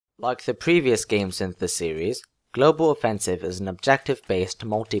Like the previous games in the series, Global Offensive is an objective-based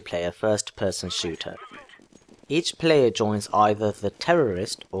multiplayer first-person shooter. Each player joins either the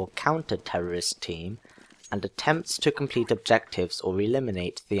terrorist or counter-terrorist team and attempts to complete objectives or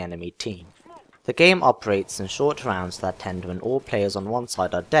eliminate the enemy team. The game operates in short rounds that end when all players on one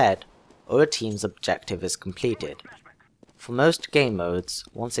side are dead or a team's objective is completed. For most game modes,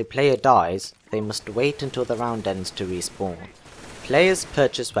 once a player dies, they must wait until the round ends to respawn. Players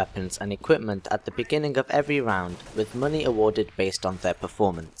purchase weapons and equipment at the beginning of every round, with money awarded based on their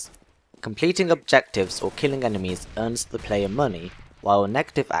performance. Completing objectives or killing enemies earns the player money, while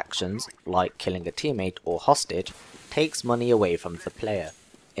negative actions, like killing a teammate or hostage, takes money away from the player.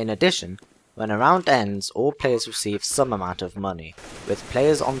 In addition, when a round ends, all players receive some amount of money, with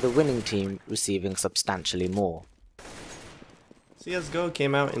players on the winning team receiving substantially more. CSGO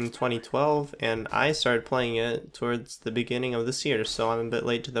came out in 2012, and I started playing it towards the beginning of this year, so I'm a bit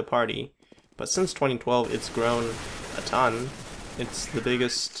late to the party. But since 2012, it's grown a ton. It's the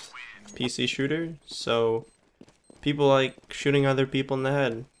biggest PC shooter, so people like shooting other people in the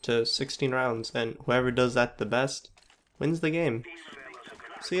head to 16 rounds, and whoever does that the best wins the game.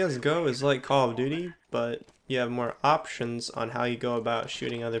 CSGO is like Call of Duty, but you have more options on how you go about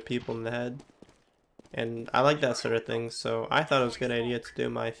shooting other people in the head. And I like that sort of thing, so I thought it was a good idea to do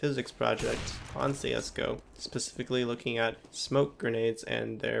my physics project on CSGO, specifically looking at smoke grenades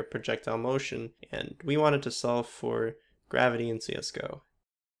and their projectile motion, and we wanted to solve for gravity in CSGO.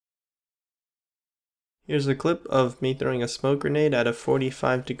 Here's a clip of me throwing a smoke grenade at a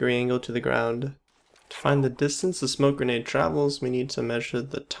 45-degree angle to the ground. To find the distance the smoke grenade travels, we need to measure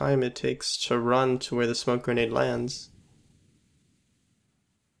the time it takes to run to where the smoke grenade lands.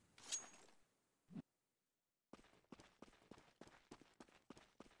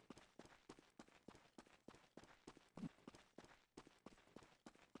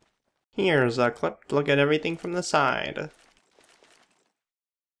 Here's a clip to look at everything from the side.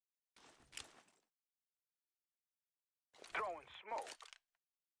 Throwing smoke.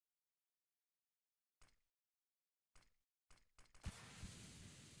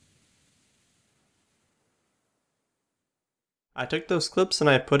 I took those clips and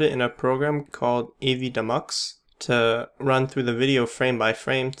I put it in a program called AV to run through the video frame by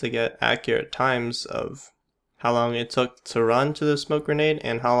frame to get accurate times of how long it took to run to the smoke grenade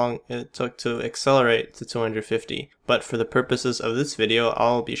and how long it took to accelerate to 250. But for the purposes of this video,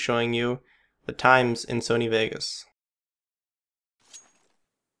 I'll be showing you the times in Sony Vegas.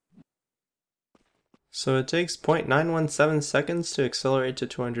 So it takes 0.917 seconds to accelerate to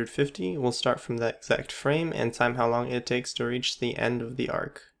 250. We'll start from that exact frame and time how long it takes to reach the end of the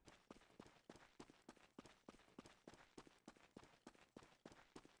arc.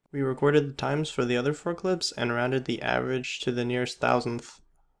 We recorded the times for the other 4 clips and rounded the average to the nearest thousandth.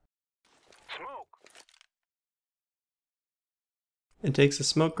 Smoke. It takes a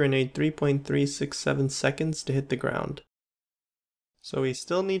smoke grenade 3.367 seconds to hit the ground. So we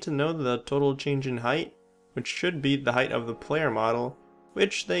still need to know the total change in height, which should be the height of the player model,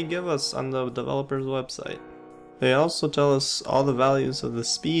 which they give us on the developer's website. They also tell us all the values of the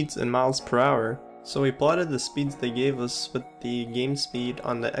speeds in miles per hour. So we plotted the speeds they gave us with the game speed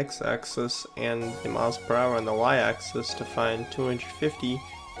on the x-axis and the miles per hour on the y-axis to find 250,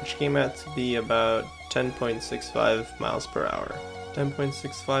 which came out to be about 10.65 miles per hour.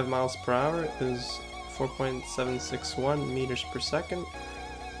 10.65 miles per hour is 4.761 meters per second,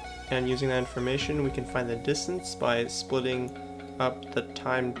 and using that information we can find the distance by splitting up the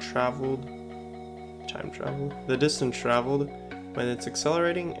the distance traveled when it's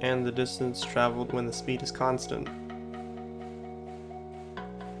accelerating and the distance traveled when the speed is constant.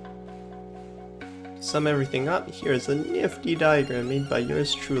 To sum everything up, here is a nifty diagram made by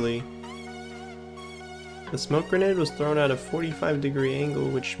yours truly. The smoke grenade was thrown at a 45-degree angle,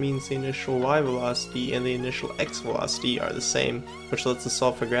 which means the initial y velocity and the initial x velocity are the same, which lets us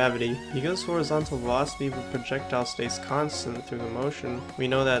solve for gravity. Because horizontal velocity of a projectile stays constant through the motion, we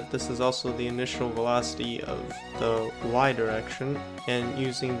know that this is also the initial velocity of the y direction, and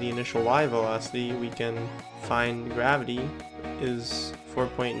using the initial y velocity we can find gravity is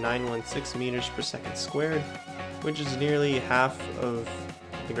 4.916 meters per second squared, which is nearly half of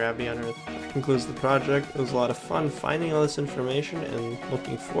the gravity on Earth. That concludes the project. It was a lot of fun finding all this information and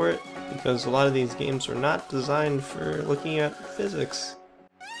looking for it, because a lot of these games were not designed for looking at physics.